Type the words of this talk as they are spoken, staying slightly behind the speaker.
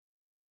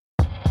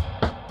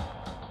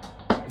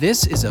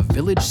This is a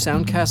Village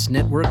Soundcast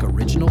Network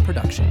original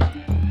production.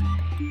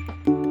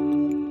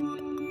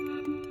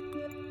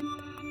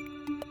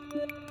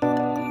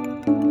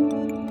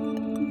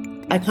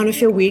 I kind of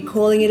feel weird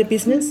calling it a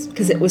business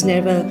because it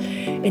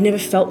never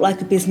felt like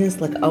a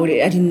business. Like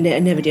I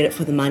never did it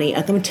for the money.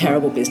 Like I'm a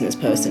terrible business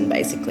person,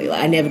 basically.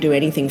 Like I never do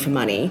anything for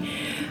money.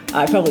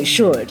 I probably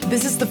should.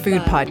 This is the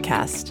Food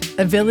Podcast,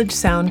 a Village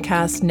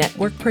Soundcast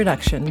Network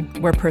production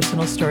where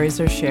personal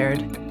stories are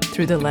shared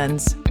through the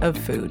lens of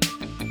food.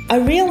 I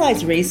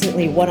realised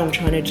recently what I'm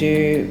trying to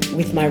do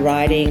with my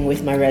writing,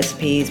 with my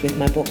recipes, with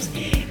my books,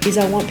 is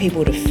I want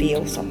people to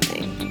feel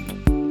something.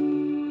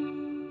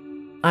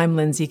 I'm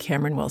Lindsay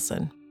Cameron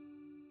Wilson.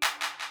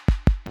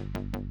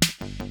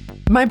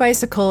 My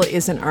bicycle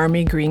is an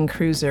army green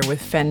cruiser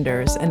with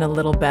fenders and a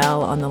little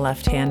bell on the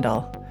left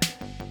handle.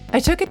 I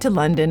took it to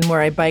London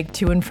where I biked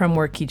to and from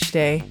work each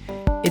day,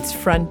 its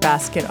front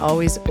basket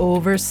always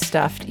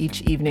overstuffed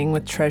each evening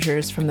with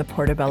treasures from the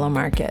Portobello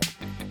market.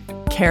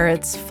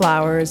 Carrots,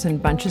 flowers,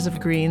 and bunches of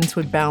greens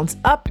would bounce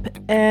up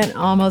and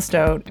almost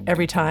out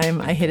every time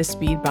I hit a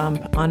speed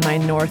bump on my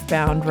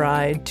northbound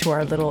ride to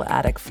our little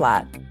attic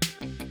flat.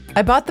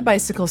 I bought the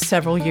bicycle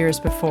several years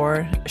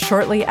before,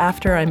 shortly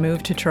after I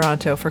moved to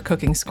Toronto for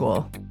cooking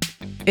school.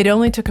 It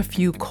only took a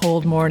few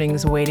cold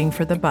mornings waiting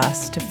for the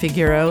bus to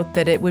figure out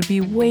that it would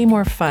be way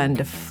more fun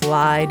to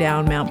fly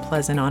down Mount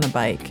Pleasant on a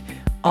bike,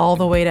 all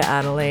the way to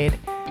Adelaide,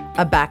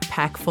 a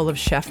backpack full of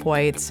Chef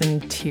Whites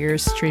and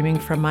tears streaming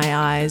from my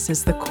eyes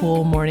as the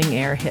cool morning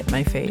air hit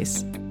my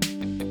face.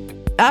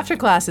 After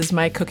classes,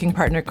 my cooking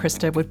partner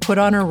Krista would put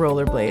on her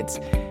rollerblades,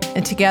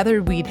 and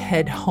together we'd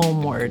head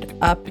homeward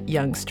up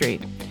Yonge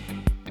Street.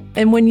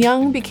 And when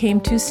Yonge became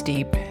too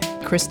steep,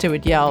 Krista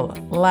would yell,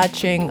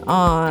 "Latching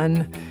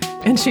on,"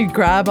 and she'd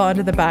grab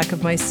onto the back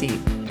of my seat,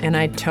 and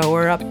I'd tow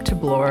her up to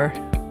Bloor,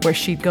 where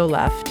she'd go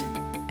left,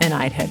 and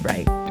I'd head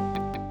right.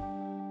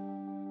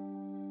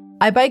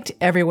 I biked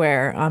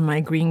everywhere on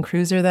my green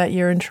cruiser that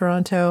year in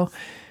Toronto,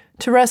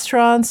 to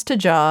restaurants, to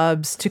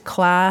jobs, to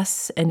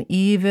class, and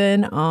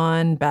even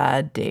on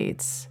bad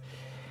dates.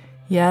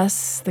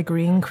 Yes, the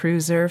green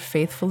cruiser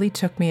faithfully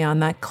took me on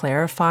that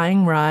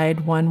clarifying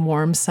ride one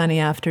warm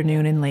sunny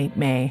afternoon in late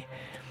May.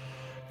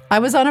 I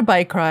was on a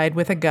bike ride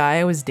with a guy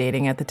I was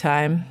dating at the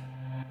time.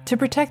 To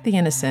protect the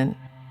innocent,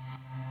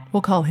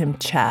 we'll call him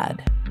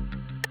Chad.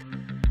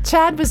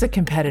 Chad was a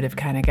competitive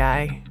kind of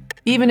guy.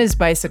 Even his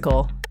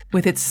bicycle,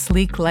 with its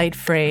sleek light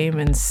frame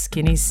and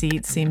skinny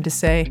seat, seemed to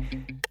say,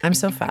 "I'm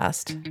so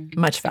fast,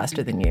 much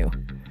faster than you."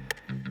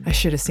 I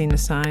should have seen the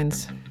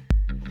signs.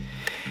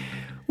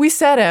 We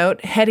set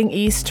out, heading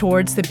east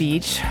towards the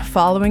beach,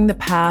 following the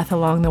path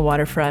along the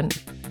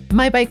waterfront.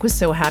 My bike was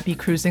so happy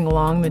cruising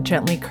along the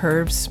gently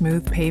curved,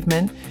 smooth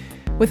pavement,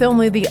 with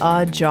only the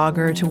odd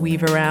jogger to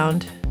weave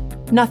around.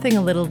 Nothing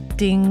a little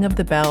ding of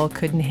the bell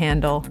couldn't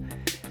handle.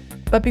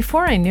 But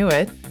before I knew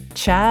it,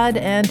 Chad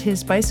and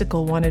his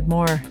bicycle wanted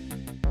more.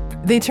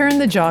 They turned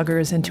the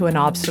joggers into an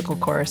obstacle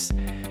course,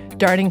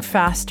 darting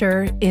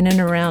faster in and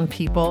around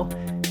people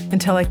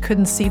until I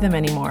couldn't see them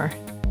anymore.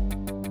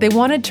 They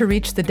wanted to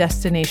reach the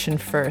destination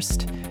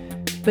first,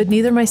 but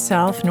neither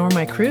myself nor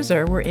my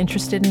cruiser were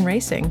interested in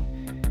racing.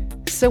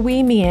 So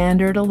we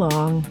meandered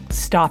along,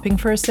 stopping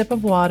for a sip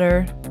of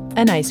water,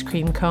 an ice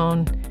cream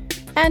cone,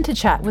 and to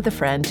chat with a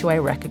friend who I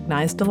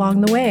recognized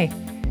along the way.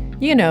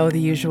 You know, the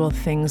usual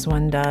things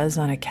one does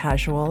on a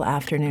casual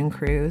afternoon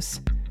cruise.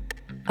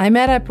 I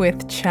met up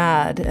with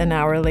Chad an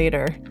hour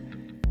later.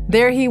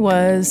 There he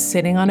was,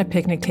 sitting on a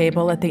picnic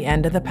table at the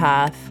end of the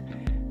path,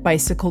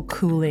 bicycle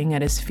cooling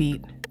at his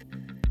feet.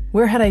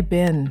 Where had I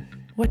been?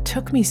 What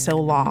took me so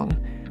long?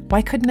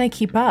 Why couldn't I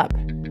keep up?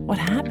 What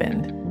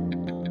happened?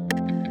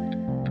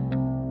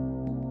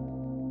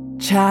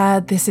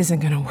 "Chad, this isn't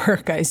going to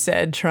work," I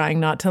said, trying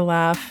not to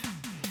laugh.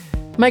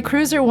 My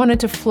cruiser wanted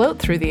to float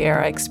through the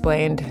air, I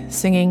explained,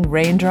 singing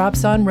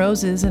raindrops on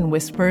roses and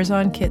whispers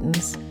on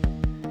kittens.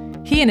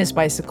 He and his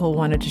bicycle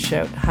wanted to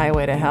shout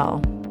 "Highway to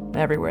Hell"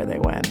 everywhere they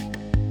went.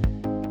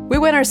 We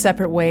went our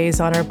separate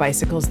ways on our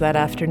bicycles that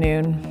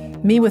afternoon,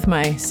 me with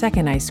my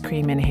second ice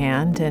cream in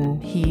hand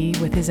and he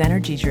with his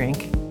energy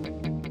drink.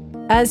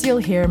 As you'll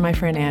hear my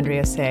friend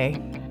Andrea say,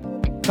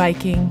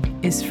 biking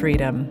is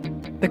freedom,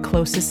 the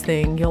closest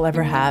thing you'll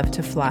ever have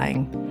to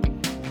flying.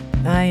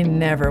 I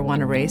never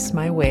want to race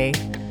my way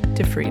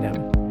to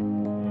freedom.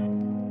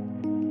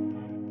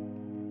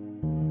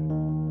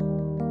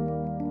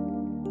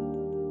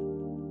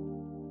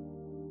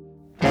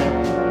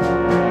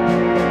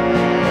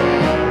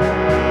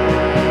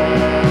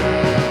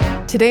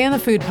 Today on the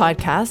Food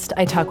Podcast,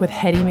 I talk with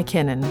Hetty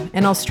McKinnon,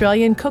 an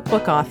Australian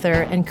cookbook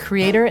author and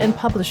creator and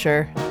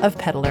publisher of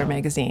Peddler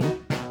magazine.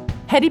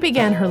 Hetty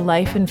began her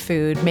life in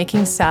food,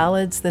 making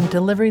salads, then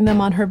delivering them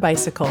on her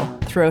bicycle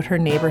throughout her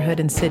neighborhood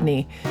in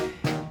Sydney.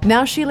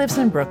 Now she lives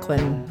in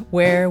Brooklyn,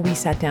 where we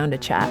sat down to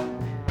chat.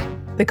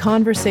 The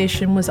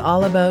conversation was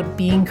all about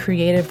being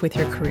creative with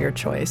your career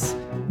choice,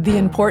 the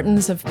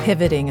importance of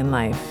pivoting in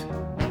life,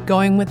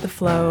 going with the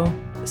flow,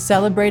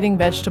 celebrating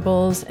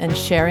vegetables, and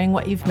sharing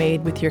what you've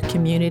made with your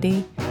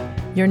community,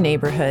 your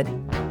neighborhood,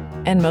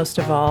 and most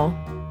of all,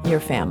 your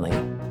family.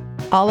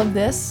 All of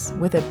this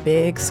with a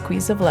big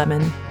squeeze of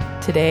lemon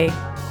today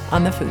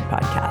on the Food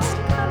Podcast.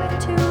 Come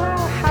into our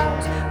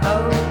house,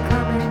 oh,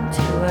 come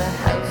into our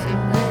house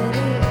and let it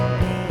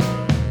be.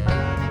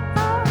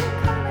 Oh,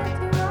 come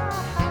into our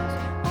house,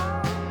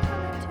 oh,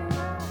 come into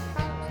our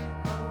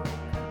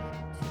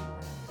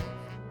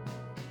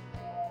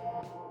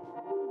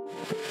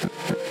house, oh,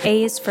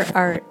 A is for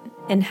art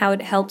and how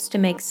it helps to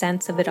make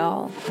sense of it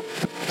all,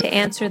 to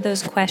answer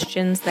those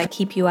questions that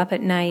keep you up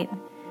at night,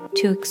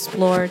 to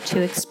explore, to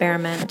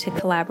experiment, to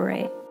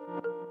collaborate.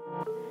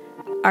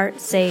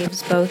 Art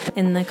saves both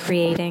in the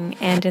creating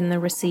and in the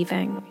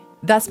receiving.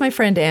 That's my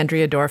friend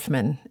Andrea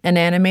Dorfman, an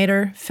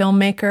animator,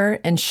 filmmaker,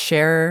 and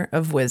sharer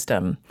of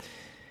wisdom.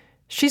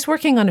 She's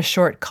working on a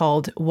short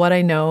called What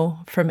I Know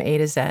from A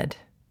to Z.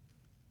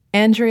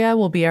 Andrea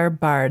will be our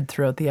bard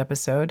throughout the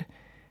episode,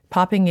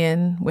 popping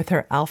in with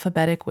her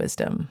alphabetic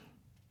wisdom.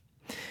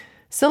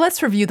 So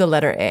let's review the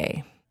letter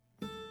A.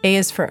 A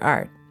is for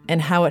art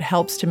and how it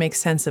helps to make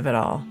sense of it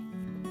all,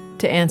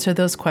 to answer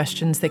those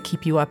questions that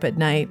keep you up at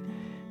night,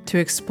 to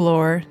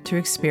explore, to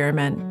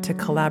experiment, to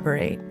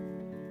collaborate.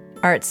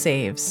 Art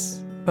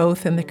saves,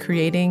 both in the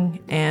creating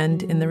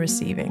and in the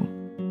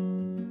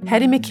receiving.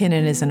 Hetty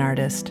McKinnon is an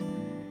artist.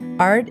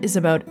 Art is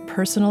about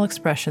personal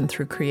expression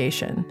through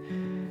creation.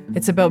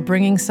 It's about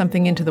bringing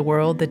something into the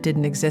world that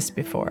didn't exist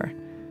before.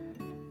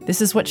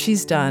 This is what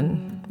she's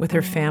done with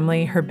her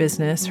family, her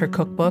business, her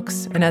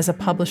cookbooks, and as a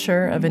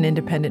publisher of an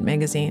independent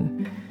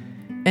magazine.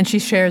 And she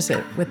shares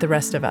it with the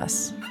rest of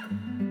us.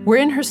 We're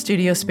in her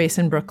studio space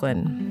in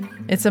Brooklyn.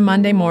 It's a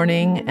Monday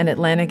morning, and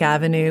Atlantic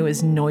Avenue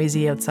is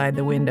noisy outside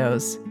the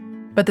windows.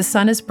 But the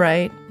sun is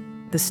bright,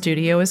 the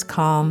studio is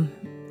calm,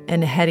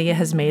 and Hetty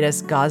has made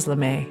us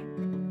gazlame.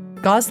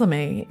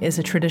 Gazlame is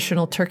a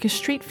traditional Turkish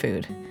street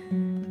food,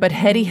 but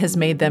Hetty has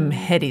made them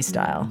Hetty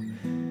style.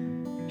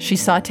 She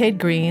sautéed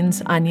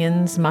greens,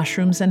 onions,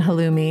 mushrooms, and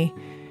halloumi,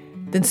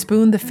 then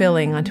spooned the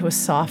filling onto a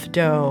soft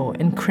dough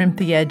and crimped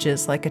the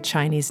edges like a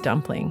Chinese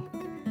dumpling.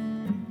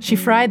 She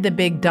fried the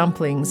big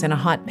dumplings in a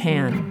hot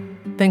pan,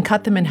 then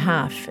cut them in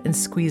half and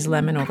squeezed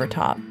lemon over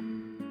top.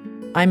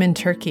 I'm in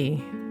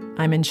Turkey.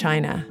 I'm in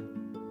China.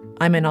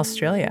 I'm in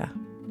Australia.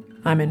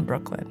 I'm in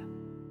Brooklyn.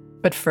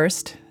 But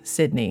first,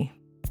 Sydney.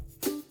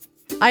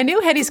 I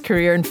knew Hetty's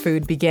career in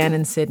food began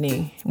in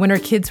Sydney, when her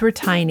kids were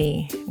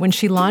tiny, when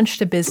she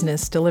launched a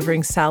business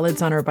delivering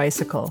salads on her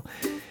bicycle,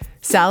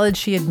 salads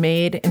she had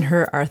made in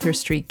her Arthur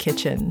Street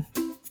kitchen.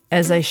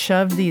 As I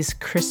shoved these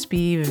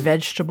crispy,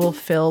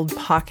 vegetable-filled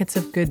pockets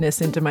of goodness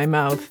into my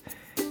mouth,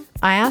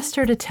 I asked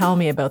her to tell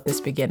me about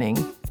this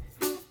beginning.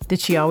 Did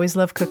she always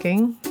love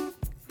cooking?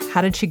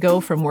 How did she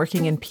go from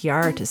working in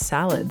PR to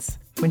salads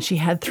when she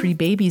had 3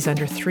 babies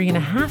under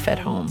 3.5 at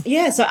home?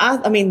 Yeah, so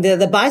I mean,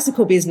 the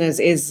bicycle business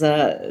is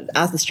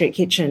Arthur Street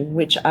Kitchen,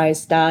 which I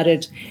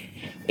started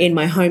in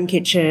my home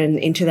kitchen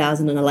in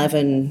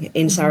 2011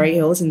 in Surrey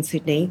Hills in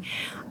Sydney.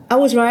 I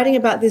was writing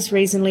about this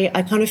recently.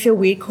 I kind of feel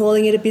weird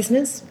calling it a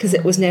business because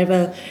it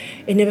never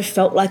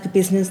felt like a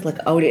business. Like,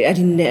 I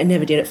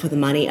never did it for the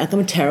money. Like, I'm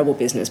a terrible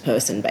business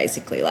person,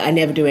 basically. Like, I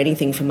never do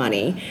anything for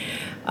money.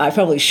 I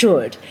probably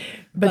should.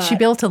 But she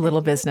built a little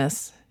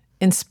business,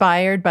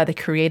 inspired by the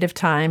creative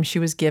time she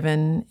was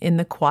given in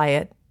the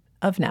quiet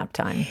of nap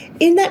time.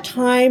 In that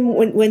time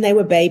when they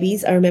were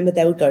babies, I remember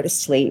they would go to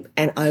sleep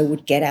and I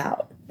would get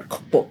out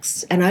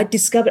cookbooks, and I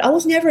discovered I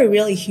was never a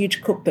really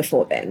huge cook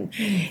before then,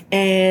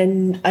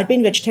 and I'd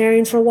been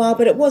vegetarian for a while,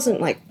 but it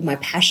wasn't like my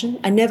passion.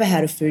 I never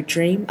had a food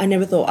dream. I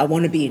never thought I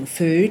want to be in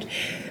food,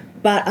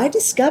 but I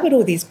discovered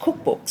all these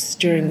cookbooks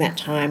during that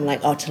time,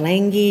 like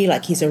Ottolenghi,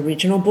 like his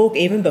original book,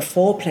 even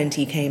before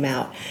Plenty came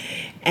out,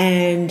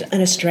 and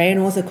an Australian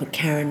author called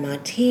Karen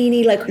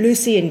Martini, like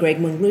Lucy and Greg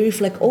Malouf,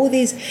 like all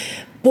these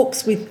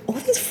books with all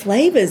these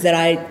flavors that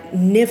I'd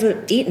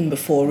never eaten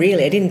before,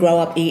 really. I didn't grow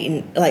up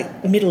eating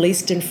like Middle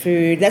Eastern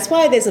food. That's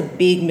why there's a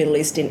big Middle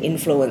Eastern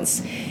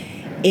influence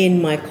in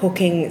my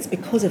cooking. It's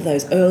because of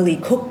those early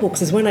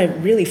cookbooks is when I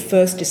really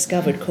first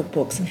discovered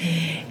cookbooks.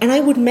 And I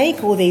would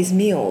make all these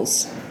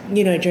meals,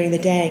 during the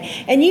day.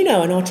 And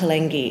an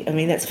Ottolenghi, I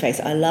mean, let's face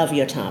it, I love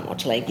Yotam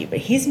Ottolenghi, but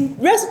his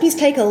recipes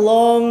take a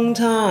long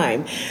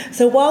time.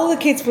 So while the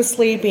kids were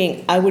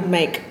sleeping, I would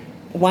make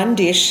one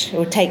dish. It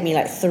would take me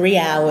like 3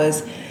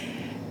 hours,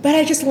 but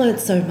I just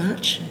learned so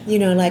much,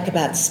 like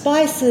about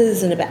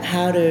spices and about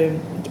how to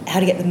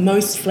get the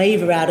most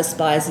flavor out of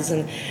spices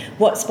and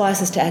what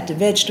spices to add to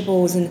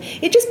vegetables, and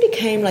it just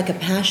became like a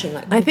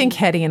passion. I think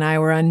Hetty and I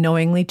were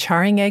unknowingly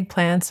charring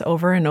eggplants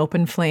over an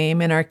open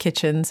flame in our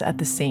kitchens at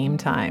the same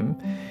time.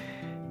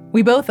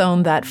 We both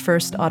owned that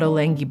first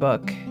Ottolenghi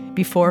book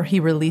before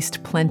he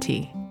released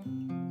Plenty.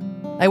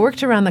 I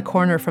worked around the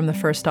corner from the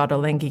first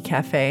Ottolenghi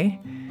cafe.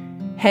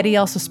 Hetty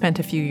also spent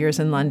a few years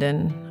in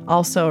London,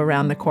 also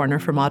around the corner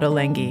from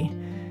Ottolenghi.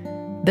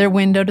 Their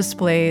window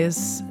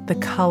displays, the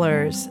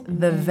colors,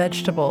 the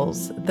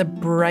vegetables, the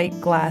bright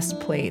glass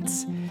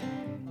plates.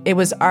 It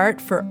was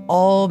art for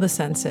all the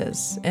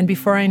senses, and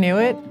before I knew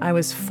it, I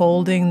was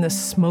folding the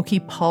smoky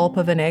pulp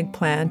of an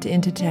eggplant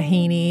into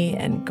tahini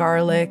and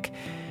garlic,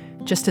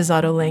 just as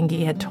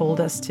Ottolenghi had told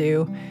us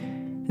to,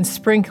 and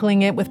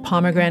sprinkling it with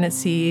pomegranate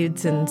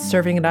seeds and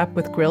serving it up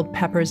with grilled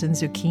peppers and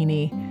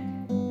zucchini.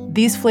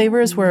 These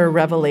flavors were a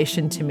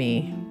revelation to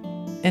me,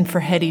 and for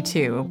Hetty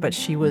too, but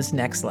she was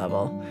next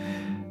level.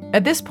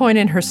 At this point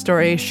in her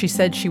story, she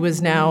said she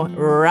was now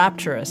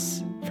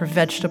rapturous for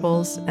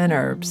vegetables and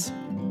herbs.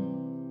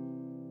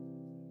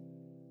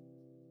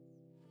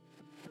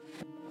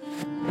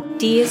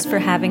 D is for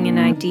having an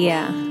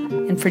idea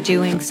and for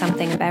doing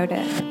something about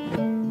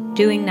it.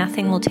 Doing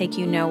nothing will take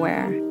you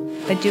nowhere,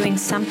 but doing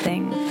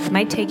something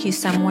might take you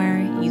somewhere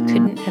you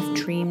couldn't have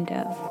dreamed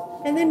of.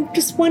 And then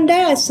just one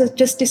day I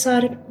just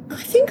decided,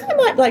 I think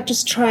I might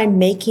just try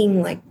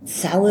making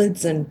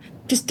salads and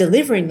just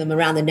delivering them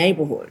around the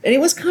neighborhood. And it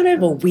was kind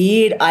of a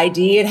weird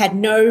idea. It had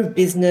no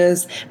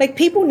business.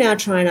 People now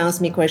try and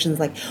ask me questions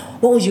like,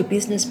 what was your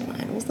business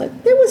plan? I was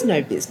like, there was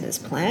no business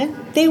plan.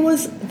 There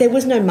was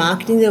no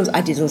marketing. There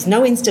was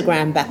no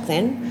Instagram back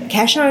then.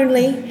 Cash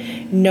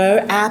only, no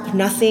app,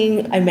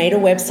 nothing. I made a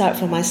website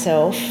for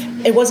myself.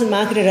 It wasn't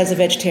marketed as a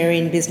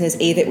vegetarian business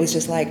either. It was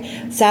just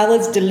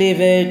salads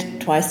delivered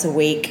twice a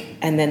week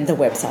and then the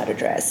website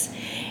address.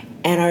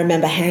 And I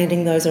remember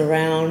handing those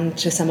around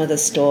to some of the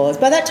stores.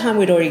 By that time,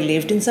 we'd already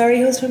lived in Surrey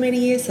Hills for many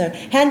years, so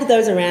handed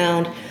those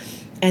around.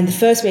 And the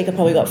first week, I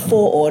probably got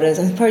 4 orders,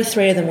 and probably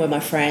 3 of them were my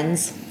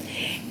friends.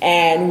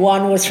 And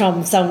one was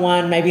from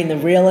someone, maybe in the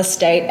real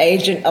estate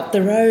agent up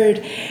the road.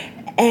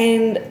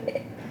 And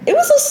it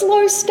was a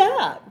slow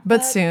start.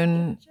 But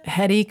soon,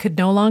 Hetty could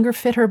no longer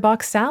fit her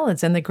box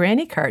salads and the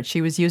granny cart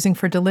she was using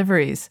for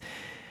deliveries.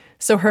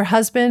 So her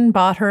husband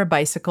bought her a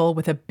bicycle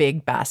with a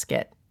big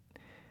basket.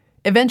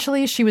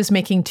 Eventually, she was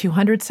making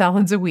 200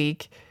 salads a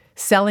week,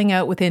 selling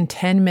out within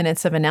 10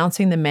 minutes of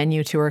announcing the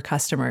menu to her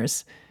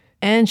customers.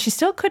 And she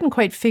still couldn't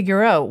quite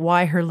figure out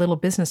why her little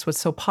business was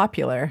so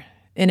popular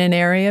in an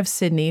area of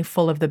Sydney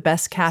full of the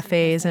best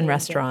cafes and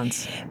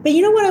restaurants. But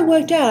you know what I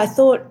worked out?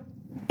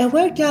 I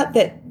worked out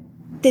that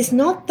there's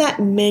not that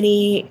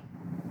many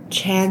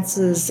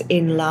chances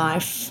in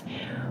life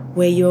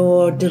where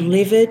you're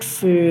delivered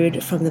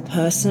food from the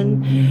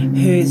person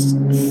who's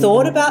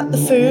thought about the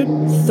food,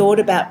 thought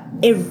about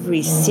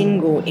every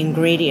single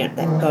ingredient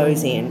that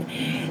goes in,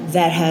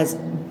 that has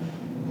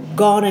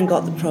gone and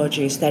got the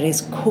produce, that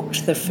has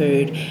cooked the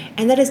food,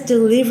 and that has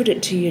delivered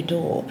it to your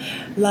door.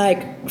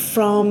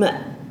 From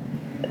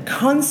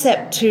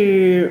concept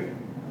to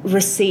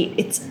receipt,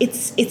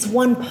 it's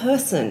one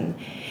person,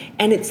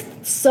 and it's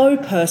so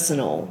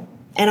personal.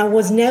 And I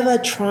was never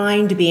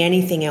trying to be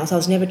anything else. I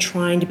was never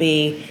trying to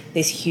be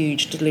this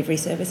huge delivery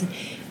service.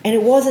 And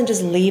it wasn't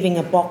just leaving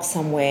a box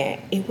somewhere.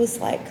 It was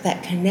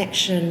that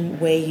connection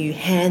where you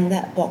hand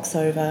that box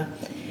over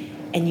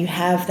and you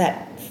have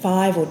that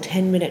 5 or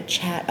 10 minute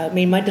chat. I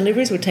mean, my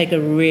deliveries would take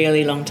a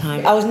really long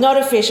time. I was not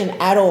efficient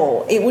at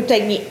all. It would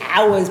take me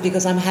hours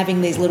because I'm having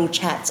these little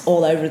chats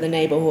all over the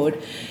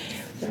neighbourhood.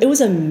 It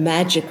was a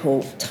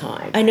magical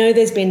time. I know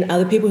there's been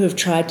other people who've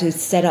tried to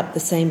set up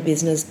the same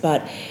business,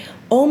 but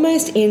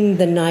almost in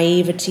the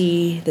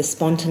naivety, the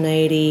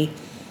spontaneity,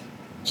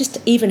 just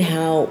even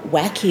how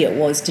wacky it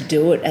was to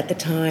do it at the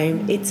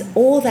time. It's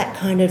all that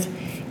kind of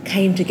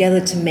came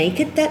together to make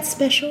it that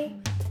special.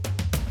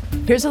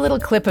 Here's a little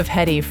clip of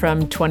Hetty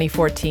from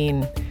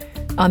 2014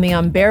 on the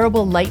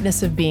Unbearable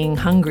Lightness of Being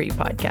Hungry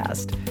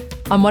podcast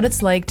on what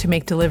it's like to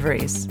make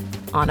deliveries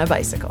on a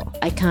bicycle.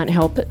 I can't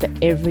help it, but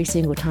every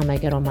single time I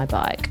get on my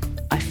bike,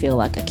 I feel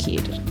like a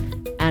kid.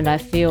 And I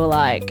feel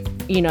like,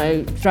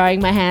 throwing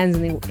my hands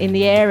in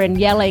the air and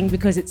yelling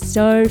because it's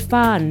so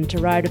fun to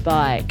ride a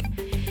bike.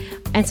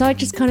 And so I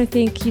just kind of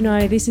think,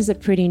 this is a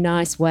pretty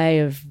nice way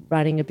of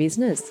running a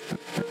business.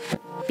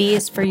 B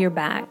is for your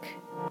back.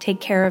 Take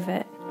care of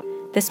it.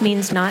 This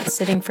means not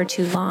sitting for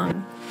too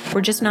long.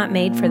 We're just not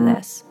made for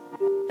this.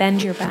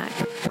 Bend your back,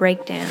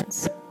 break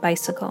dance,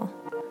 bicycle.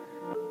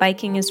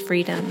 Biking is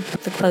freedom,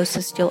 the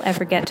closest you'll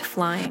ever get to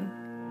flying.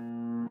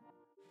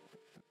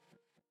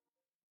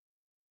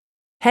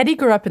 Hetty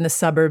grew up in the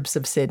suburbs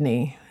of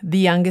Sydney, the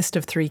youngest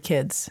of 3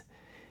 kids.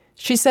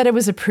 She said it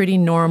was a pretty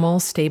normal,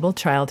 stable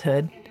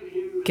childhood.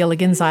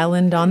 Gilligan's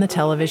Island on the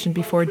television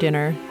before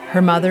dinner,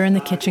 her mother in the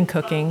kitchen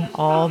cooking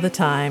all the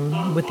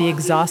time with the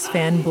exhaust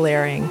fan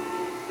blaring.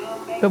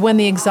 But when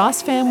the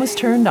exhaust fan was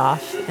turned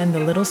off and the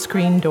little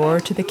screen door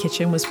to the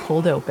kitchen was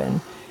pulled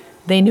open,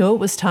 they knew it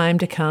was time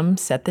to come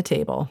set the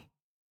table.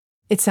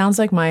 It sounds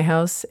like my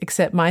house,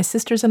 except my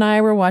sisters and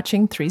I were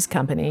watching Three's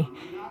Company,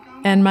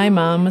 and my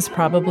mom was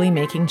probably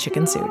making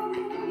chicken soup.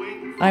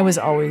 I was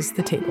always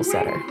the table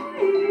setter.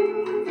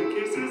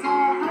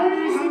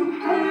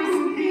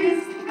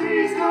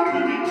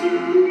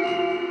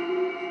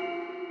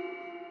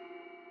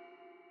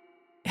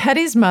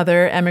 Hetty's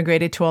mother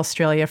emigrated to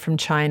Australia from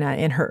China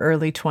in her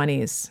early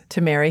 20s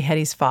to marry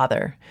Hetty's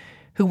father,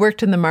 who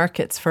worked in the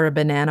markets for a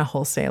banana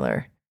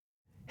wholesaler.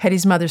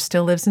 Hetty's mother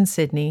still lives in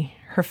Sydney.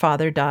 Her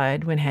father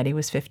died when Hetty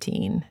was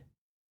 15.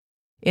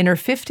 In her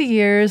 50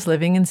 years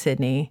living in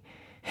Sydney,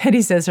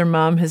 Hetty says her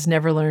mom has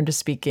never learned to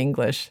speak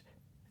English,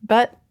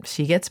 but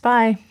she gets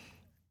by.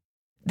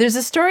 There's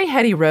a story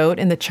Hetty wrote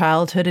in the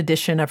childhood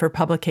edition of her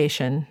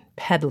publication,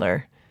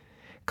 Peddler,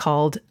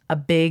 called A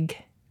Big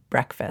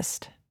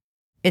Breakfast.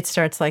 It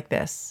starts like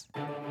this.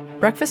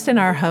 Breakfast in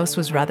our house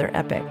was rather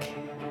epic.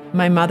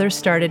 My mother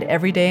started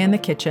every day in the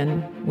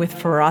kitchen with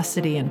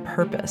ferocity and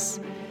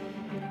purpose.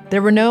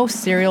 There were no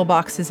cereal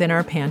boxes in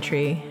our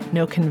pantry,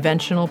 no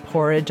conventional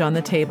porridge on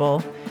the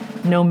table,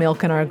 no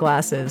milk in our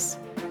glasses.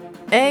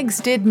 Eggs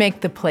did make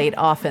the plate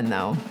often,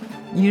 though,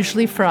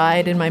 usually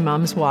fried in my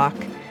mom's wok,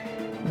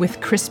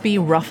 with crispy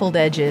ruffled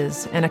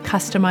edges and a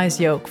customized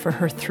yolk for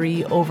her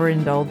 3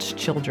 overindulged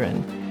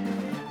children.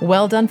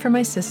 Well done for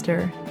my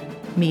sister,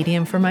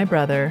 medium for my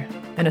brother,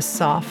 and a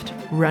soft,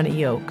 runny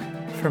yolk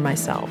for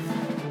myself.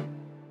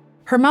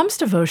 Her mom's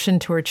devotion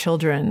to her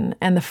children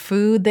and the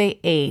food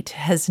they ate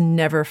has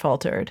never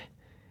faltered.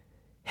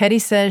 Hetty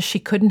says she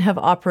couldn't have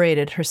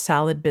operated her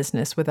salad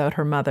business without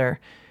her mother,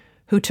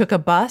 who took a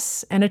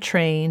bus and a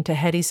train to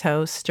Hetty's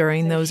house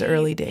during those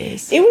early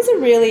days. It was a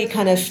really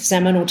kind of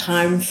seminal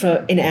time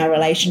in our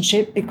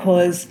relationship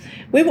because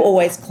we were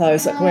always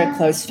close, like we're a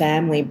close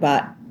family,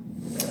 but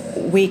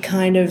we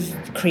kind of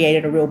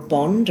created a real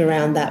bond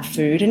around that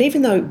food. And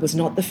even though it was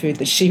not the food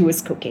that she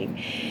was cooking,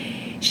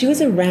 she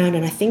was around,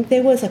 and I think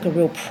there was like a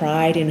real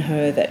pride in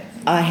her that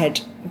I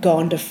had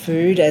gone to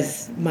food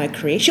as my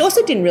career. She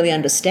also didn't really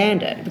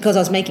understand it because I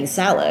was making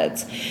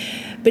salads,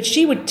 but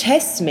she would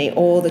test me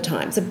all the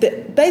time. So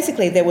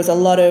basically there was a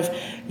lot of,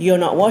 you're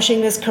not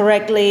washing this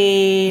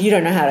correctly, you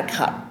don't know how to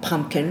cut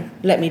pumpkin,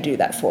 let me do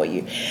that for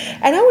you.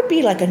 And I would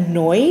be like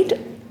annoyed,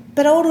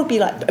 but I would be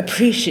like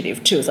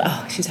appreciative too. It was like,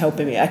 oh, she's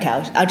helping me. Okay,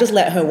 I'll just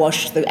let her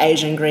wash the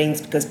Asian greens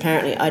because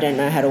apparently I don't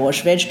know how to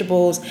wash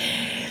vegetables.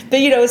 But,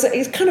 you know,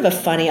 it's kind of a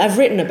funny... I've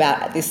written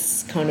about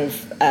this kind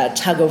of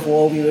tug of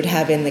war we would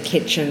have in the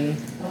kitchen.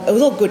 It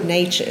was all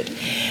good-natured.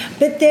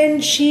 But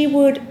then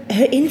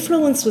her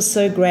influence was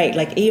so great,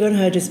 like even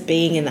her just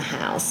being in the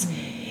house.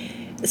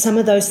 Some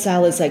of those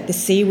salads, like the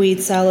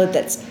seaweed salad,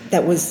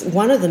 that was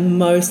one of the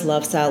most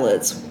loved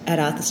salads at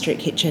Arthur Street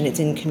Kitchen. It's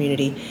in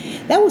Community.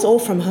 That was all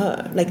from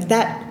her. Like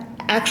that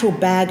actual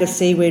bag of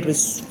seaweed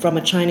was from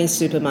a Chinese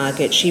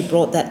supermarket. She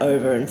brought that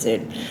over and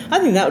said, I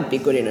think that would be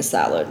good in a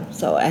salad.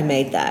 So I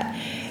made that.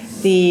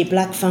 The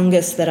black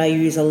fungus that I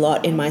use a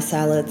lot in my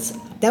salads,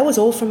 that was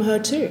all from her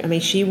too. I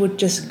mean, she would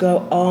just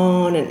go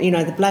on and, you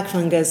know, the black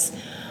fungus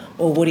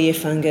or woodier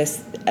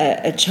fungus,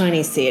 a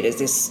Chinese see it as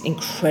this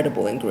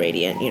incredible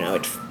ingredient. You know,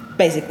 it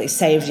basically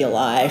saves your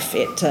life.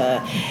 It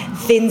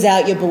thins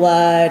out your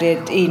blood.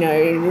 It, you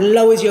know,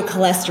 lowers your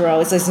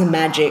cholesterol. It's just a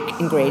magic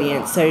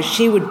ingredient. So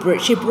she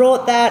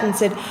brought that and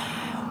said,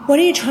 why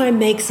don't you try and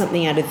make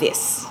something out of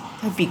this?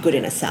 That'd be good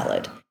in a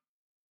salad.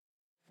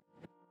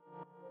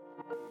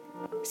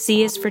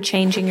 C is for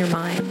changing your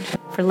mind,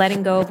 for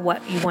letting go of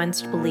what you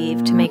once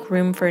believed to make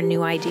room for a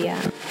new idea.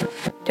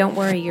 Don't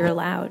worry, you're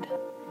allowed.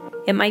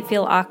 It might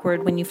feel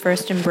awkward when you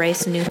first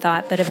embrace a new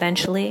thought, but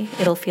eventually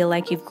it'll feel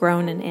like you've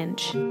grown an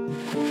inch.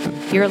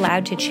 You're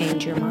allowed to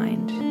change your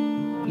mind.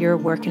 You're a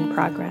work in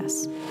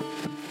progress.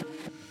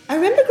 I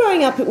remember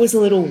growing up, it was a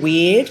little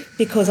weird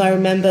because I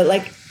remember,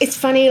 like, it's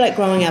funny, like,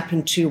 growing up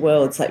in two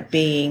worlds, like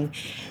being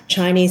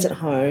Chinese at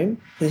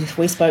home.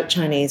 We spoke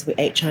Chinese, we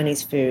ate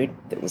Chinese food.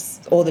 It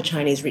was all the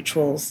Chinese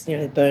rituals, you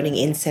know, burning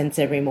incense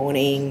every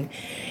morning,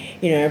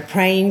 you know,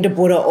 praying to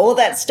Buddha, all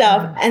that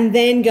stuff, and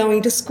then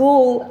going to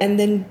school and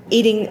then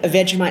eating a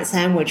Vegemite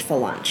sandwich for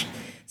lunch.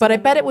 But I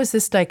bet it was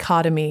this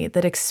dichotomy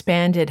that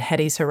expanded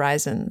Hetty's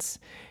horizons,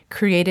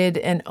 created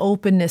an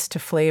openness to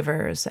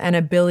flavors, an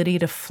ability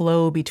to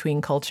flow between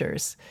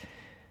cultures.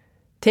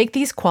 Take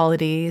these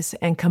qualities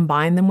and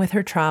combine them with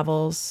her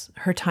travels,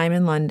 her time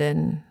in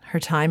London, her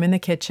time in the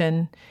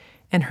kitchen,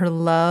 and her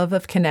love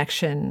of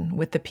connection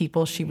with the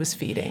people she was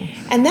feeding.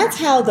 And that's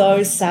how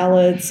those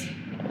salads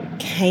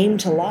came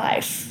to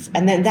life.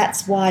 And then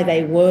that's why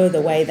they were the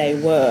way they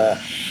were.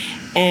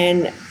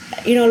 And,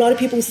 you know, a lot of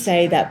people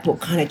say that book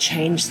kind of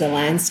changed the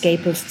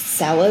landscape of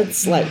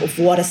salads, like of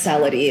what a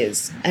salad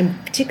is, and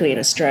particularly in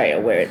Australia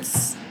where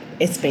it's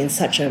been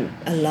such a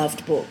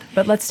loved book.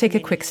 But let's take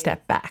a quick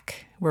step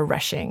back. We're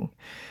rushing.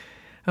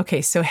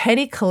 Okay, so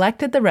Hetty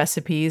collected the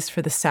recipes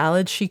for the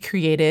salad she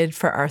created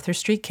for Arthur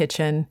Street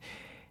Kitchen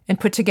and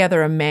put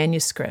together a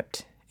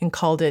manuscript and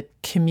called it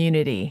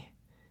Community.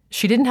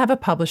 She didn't have a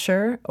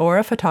publisher or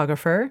a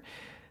photographer,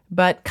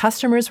 but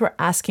customers were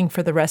asking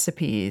for the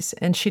recipes,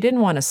 and she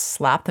didn't want to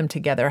slap them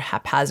together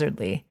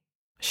haphazardly.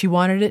 She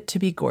wanted it to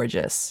be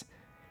gorgeous.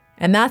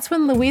 And that's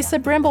when Louisa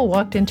Brimble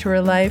walked into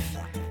her life.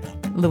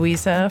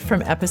 Louisa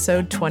from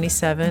episode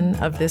 27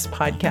 of this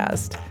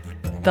podcast.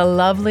 The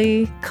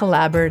lovely,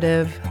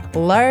 collaborative,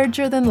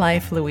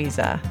 larger-than-life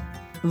Louisa.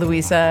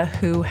 Louisa,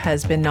 who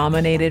has been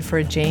nominated for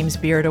a James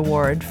Beard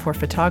Award for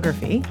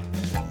photography.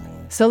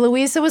 So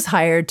Louisa was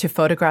hired to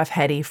photograph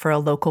Hetty for a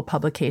local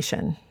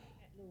publication.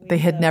 They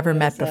had never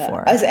met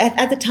before.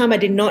 At the time, I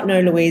did not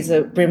know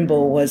Louisa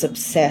Brimble was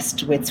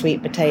obsessed with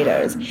sweet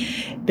potatoes.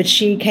 But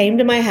she came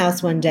to my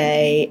house one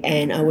day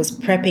and I was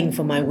prepping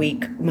for my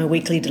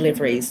weekly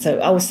deliveries. So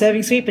I was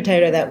serving sweet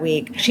potato that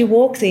week. She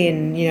walks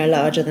in, you know,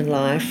 larger than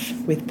life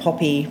with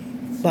Poppy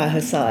by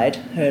her side,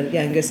 her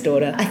youngest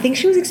daughter. I think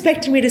she was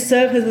expecting me to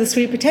serve her the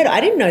sweet potato.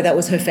 I didn't know that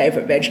was her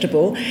favourite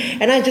vegetable.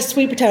 And I just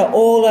sweet potato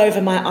all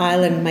over my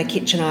island, my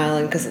kitchen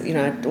island, because, you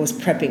know, I was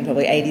prepping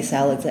probably 80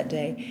 salads that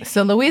day.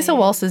 So Louisa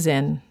waltzes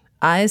in,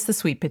 eyes the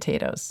sweet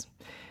potatoes.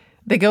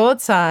 They go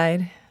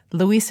outside.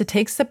 Louisa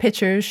takes the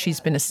pictures she's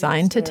been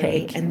assigned to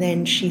take. And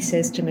then she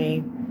says to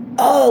me,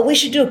 "Oh, we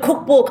should do a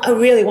cookbook. I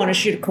really want to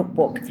shoot a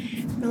cookbook."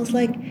 And I was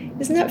like,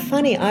 isn't that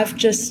funny? I've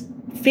just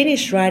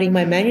finished writing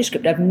my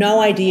manuscript. I have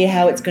no idea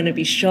how it's going to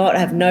be shot. I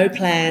have no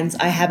plans.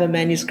 I have a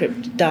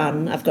manuscript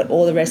done. I've got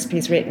all the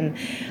recipes written.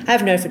 I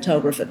have no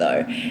photographer,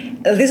 though.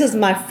 This is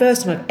my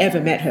first time I've ever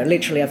met her.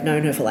 Literally, I've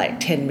known her for like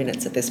 10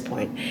 minutes at this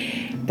point.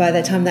 By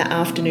the time that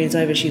afternoon's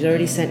over, she's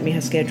already sent me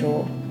her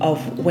schedule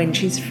of when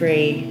she's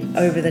free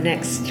over the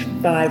next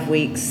 5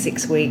 weeks,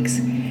 6 weeks.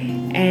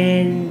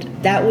 And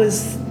that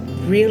was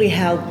really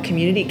how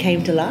community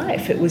came to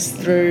life. It was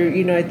through,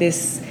 you know,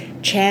 this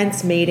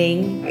chance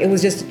meeting. It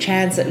was just a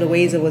chance that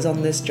Louisa was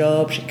on this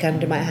job. She'd come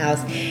to my house.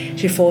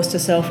 She forced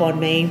herself on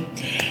me.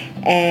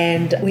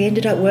 And we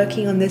ended up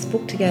working on this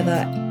book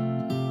together.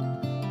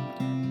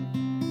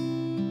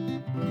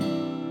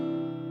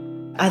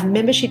 I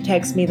remember she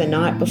texted me the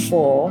night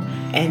before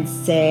and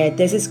said,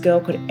 "There's this girl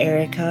called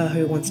Erica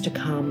who wants to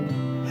come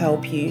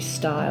help you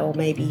style,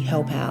 maybe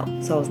help out."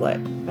 So I was like,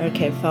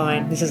 okay,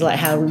 fine. This is like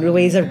how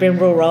Louisa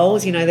Brimble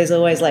rolls. You know, there's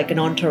always like an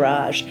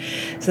entourage.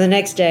 So the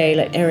next day,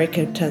 like,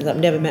 Erica turns up,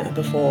 never met her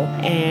before,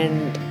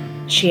 and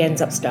she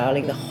ends up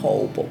styling the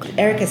whole book.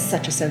 Erica has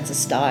such a sense of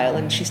style,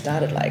 and she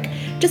started like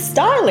just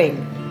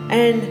styling.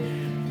 And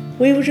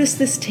we were just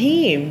this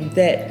team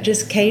that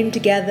just came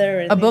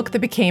together. And A book that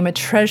became a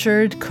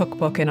treasured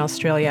cookbook in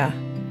Australia,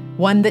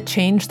 one that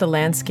changed the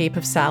landscape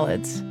of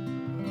salads.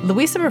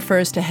 Louisa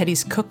refers to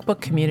Hetty's cookbook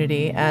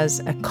community as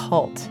a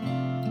cult.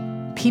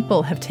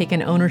 People have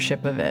taken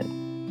ownership of it.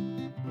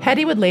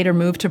 Hetty would later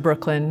move to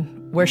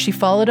Brooklyn, where she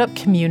followed up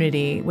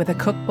community with a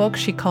cookbook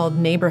she called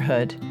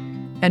Neighborhood,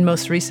 and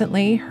most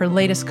recently, her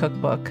latest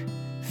cookbook,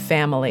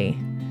 Family.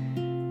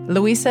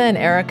 Louisa and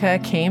Erica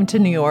came to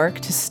New York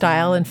to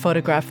style and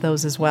photograph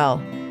those as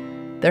well.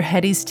 They're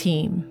Hetty's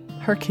team,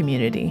 her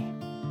community.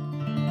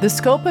 The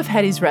scope of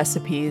Hetty's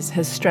recipes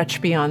has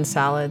stretched beyond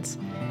salads,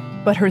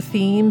 but her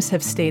themes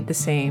have stayed the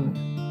same: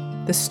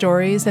 the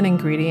stories and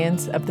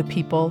ingredients of the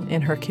people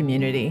in her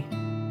community.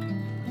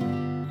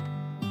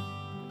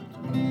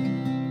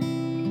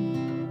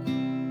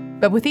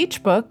 But with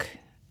each book,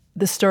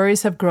 the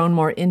stories have grown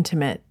more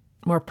intimate,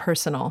 more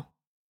personal.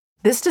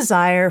 This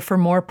desire for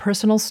more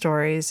personal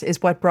stories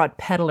is what brought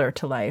Peddler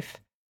to life,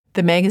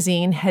 the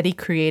magazine Hetty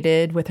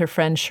created with her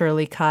friend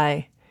Shirley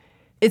Kai.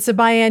 It's a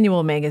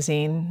biannual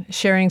magazine,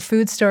 sharing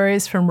food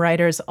stories from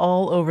writers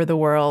all over the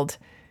world.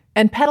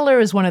 And Peddler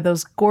is one of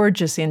those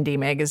gorgeous indie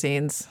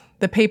magazines.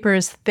 The paper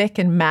is thick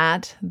and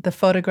matte, the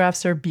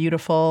photographs are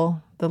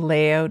beautiful, the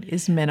layout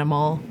is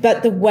minimal.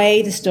 But the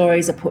way the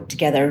stories are put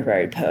together are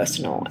very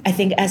personal. I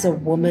think as a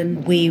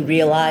woman, we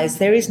realise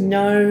there's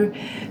no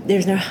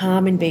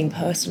harm in being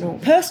personal.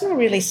 Personal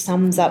really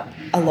sums up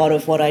a lot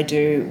of what I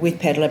do with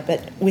Peddler,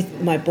 but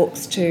with my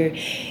books too,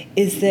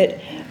 is that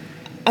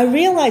I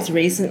realised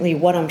recently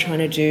what I'm trying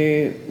to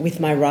do with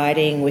my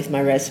writing, with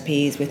my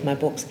recipes, with my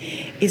books,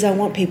 is I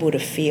want people to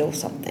feel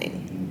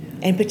something.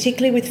 And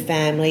particularly with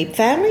family.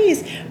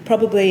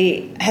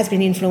 Family has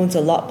been influenced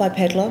a lot by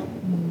Peddler.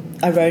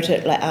 I wrote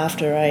it like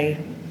after I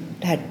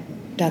had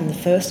done the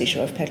first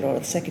issue of Peddler or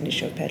the second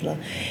issue of Peddler.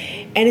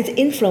 And it's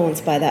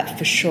influenced by that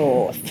for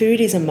sure.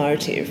 Food is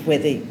emotive,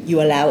 whether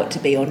you allow it to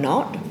be or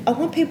not. I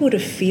want people to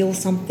feel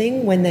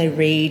something when they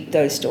read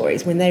those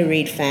stories, when they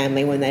read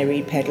Family, when they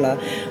read Peddler,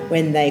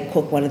 when they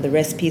cook one of the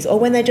recipes, or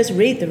when they just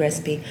read the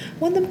recipe. I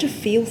want them to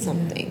feel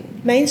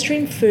something.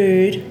 Mainstream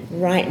food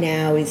right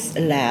now is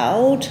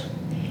loud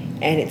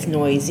and it's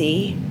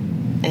noisy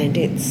and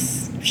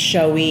it's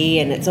showy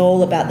and it's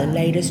all about the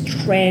latest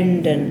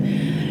trend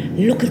and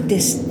look at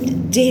this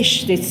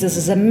dish, this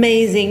is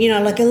amazing, you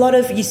know, like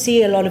you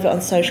see a lot of it on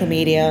social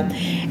media.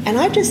 And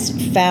I just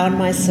found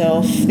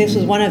myself, this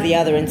was one of the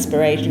other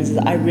inspirations, is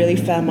I really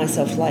found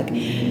myself like,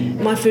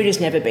 my food has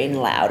never been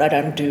loud. I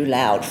don't do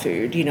loud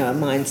food, you know,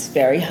 mine's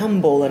very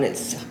humble and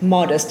it's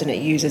modest and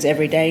it uses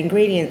everyday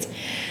ingredients.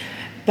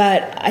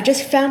 But I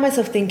just found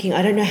myself thinking,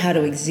 I don't know how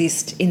to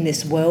exist in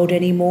this world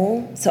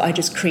anymore. So I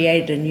just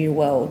created a new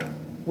world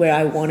where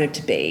I wanted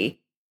to be.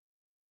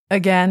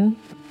 Again,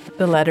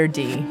 the letter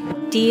D.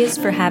 D is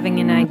for having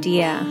an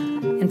idea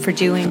and for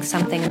doing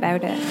something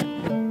about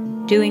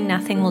it. Doing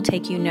nothing will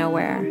take you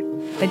nowhere,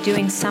 but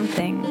doing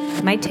something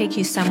might take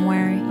you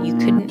somewhere you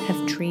couldn't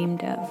have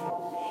dreamed of.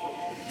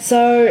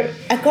 So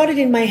I got it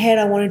in my head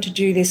I wanted to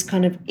do this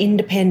kind of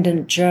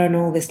independent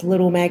journal, this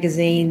little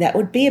magazine that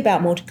would be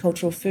about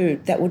multicultural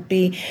food, that would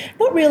be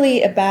not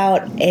really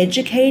about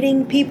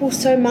educating people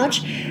so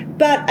much,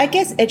 but I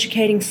guess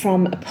educating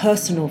from a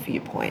personal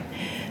viewpoint.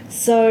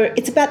 So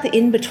it's about the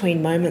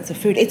in-between moments of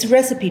food. It's a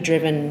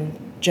recipe-driven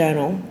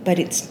journal, but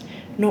it's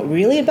not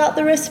really about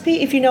the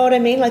recipe, if you know what I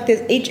mean. Like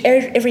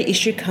every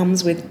issue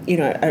comes with, you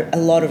know, a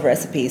lot of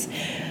recipes.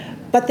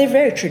 But they're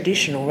very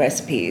traditional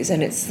recipes,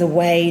 and it's the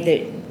way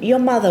that your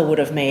mother would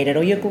have made it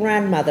or your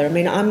grandmother. I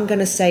mean, I'm going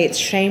to say it's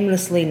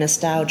shamelessly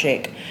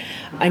nostalgic.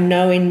 I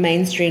know in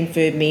mainstream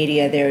food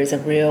media there is a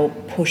real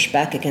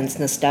pushback against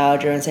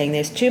nostalgia and saying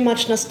there's too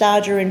much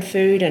nostalgia in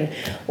food and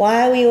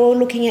why are we all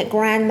looking at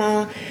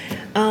grandma?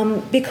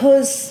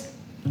 Because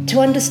to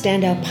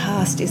understand our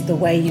past is the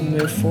way you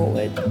move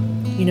forward.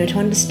 You know, to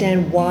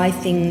understand why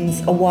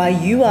things, or why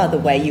you are the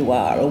way you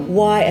are, or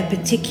why a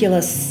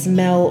particular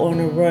smell or an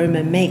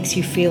aroma makes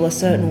you feel a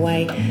certain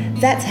way,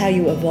 that's how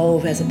you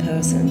evolve as a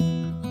person.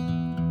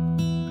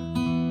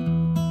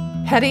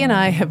 Hetty and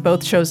I have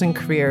both chosen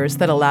careers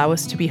that allow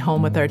us to be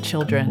home with our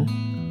children.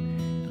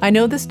 I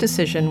know this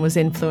decision was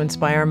influenced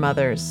by our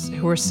mothers,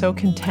 who were so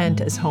content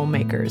as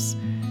homemakers.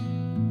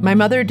 My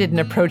mother didn't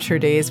approach her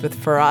days with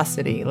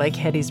ferocity like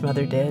Hetty's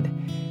mother did,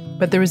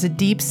 but there was a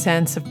deep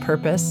sense of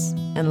purpose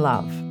and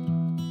love.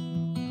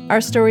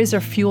 Our stories are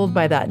fueled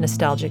by that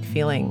nostalgic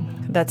feeling,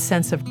 that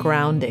sense of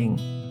grounding.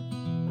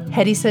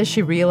 Hetty says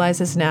she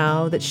realizes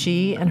now that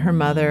she and her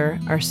mother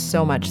are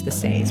so much the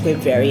same. We're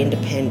very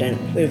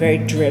independent, we're very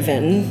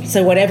driven.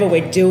 So whatever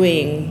we're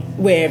doing,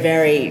 we're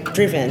very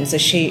driven. So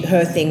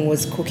her thing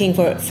was cooking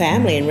for a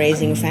family and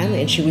raising a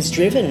family, and she was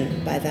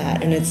driven by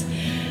that. And it's,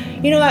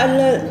 you know, I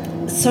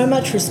learned so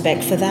much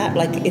respect for that.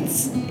 Like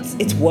it's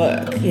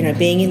work, you know,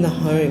 being in the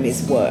home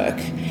is work.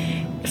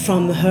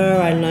 From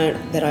her, I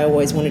learned that I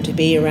always wanted to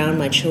be around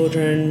my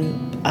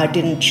children. I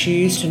didn't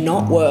choose to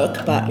not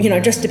work, but, you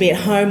know, just to be at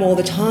home all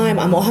the time.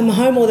 I'm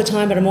home all the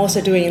time, but I'm also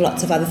doing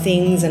lots of other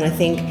things. And I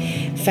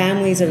think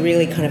families are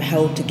really kind of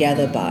held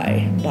together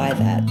by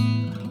that.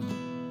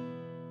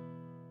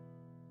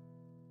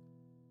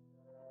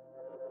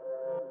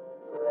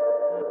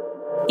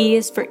 E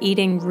is for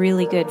eating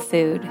really good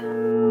food.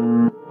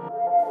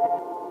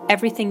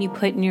 Everything you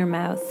put in your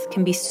mouth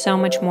can be so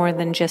much more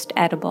than just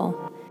edible.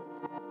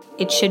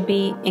 It should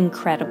be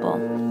incredible.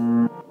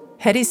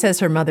 Hetty says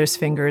her mother's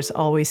fingers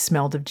always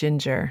smelled of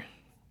ginger.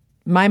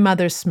 My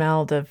mother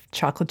smelled of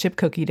chocolate chip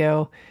cookie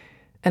dough,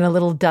 and a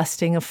little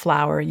dusting of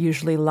flour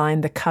usually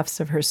lined the cuffs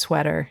of her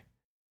sweater.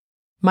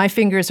 My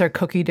fingers are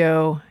cookie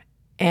dough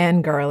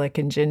and garlic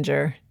and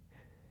ginger.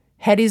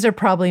 Hetty's are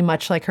probably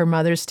much like her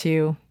mother's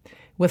too,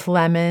 with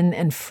lemon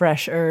and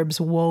fresh herbs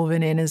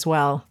woven in as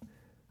well.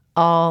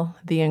 All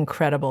the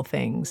incredible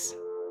things.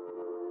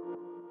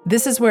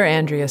 This is where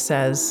Andrea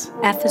says,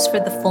 F is for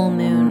the full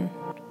moon.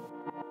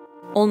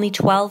 Only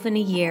 12 in a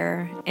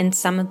year, and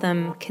some of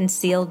them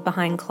concealed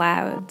behind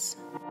clouds.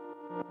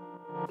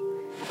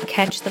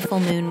 Catch the full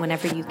moon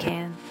whenever you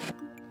can.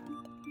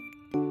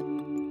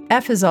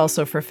 F is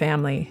also for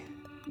family.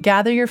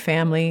 Gather your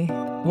family,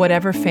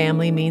 whatever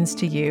family means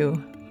to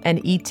you,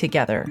 and eat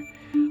together.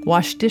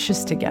 Wash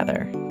dishes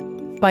together.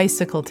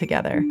 Bicycle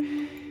together.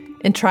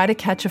 And try to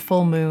catch a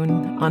full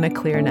moon on a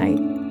clear night.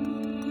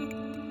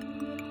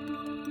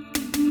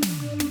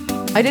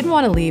 I didn't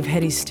want to leave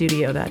Hetty's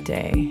studio that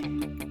day.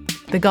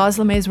 The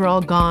Goslemes were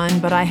all gone,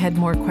 but I had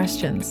more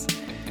questions.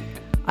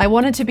 I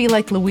wanted to be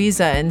like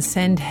Louisa and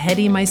send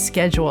Hetty my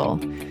schedule.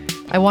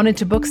 I wanted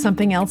to book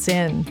something else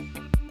in.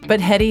 But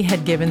Hetty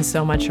had given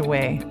so much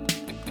away.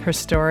 Her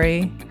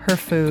story, her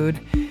food,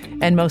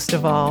 and most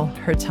of all,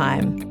 her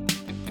time.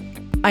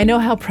 I know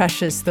how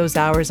precious those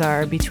hours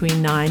are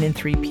between 9 and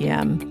 3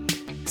 p.m.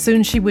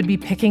 Soon she would be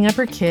picking up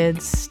her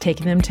kids,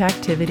 taking them to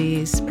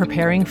activities,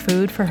 preparing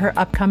food for her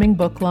upcoming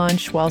book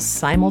launch while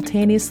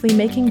simultaneously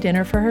making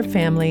dinner for her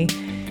family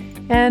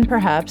and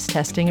perhaps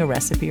testing a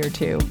recipe or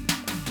two.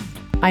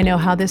 I know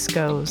how this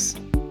goes,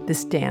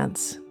 this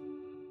dance.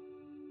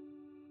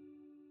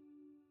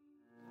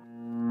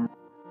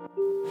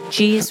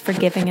 G is for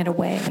giving it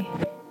away.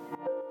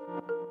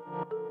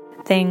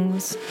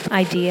 Things,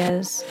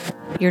 ideas,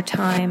 your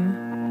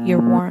time, your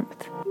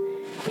warmth.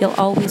 You'll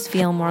always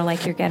feel more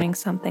like you're getting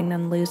something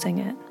than losing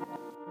it.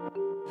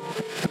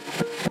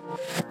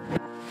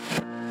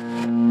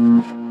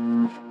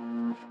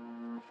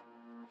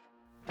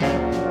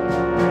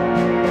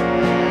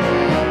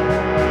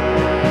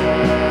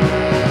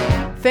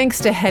 Thanks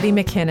to Hetty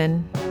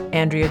McKinnon,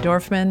 Andrea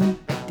Dorfman,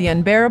 The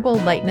Unbearable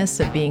Lightness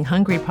of Being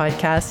Hungry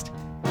podcast,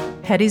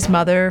 Hetty's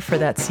mother for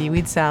that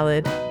seaweed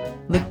salad,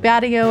 Luke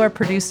Badio, our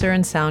producer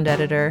and sound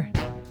editor,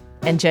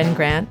 and Jen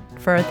Grant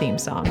for our theme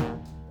song.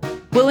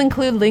 We'll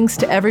include links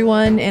to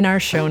everyone in our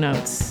show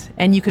notes,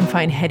 and you can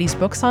find Hetty's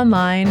books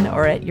online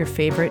or at your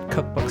favorite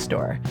cookbook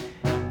store.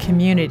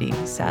 Community,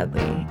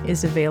 sadly,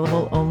 is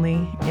available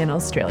only in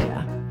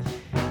Australia.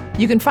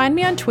 You can find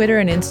me on Twitter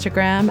and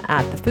Instagram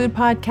at The Food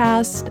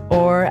Podcast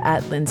or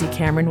at Lindsay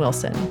Cameron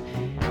Wilson.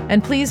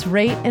 And please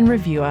rate and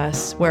review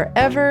us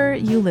wherever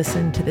you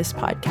listen to this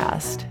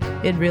podcast.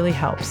 It really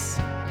helps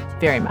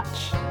very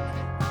much.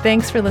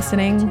 Thanks for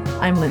listening.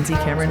 I'm Lindsay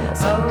Cameron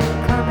Wilson.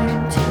 Oh, come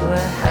into a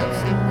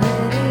house and let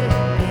it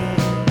be.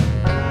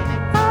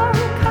 Oh,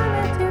 come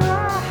into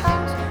our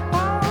house.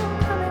 Oh,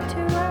 come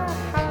into our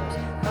house.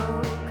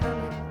 Oh,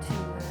 come into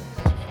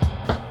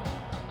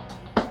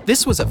our house.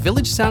 This was a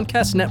Village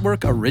Soundcast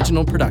Network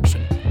original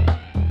production.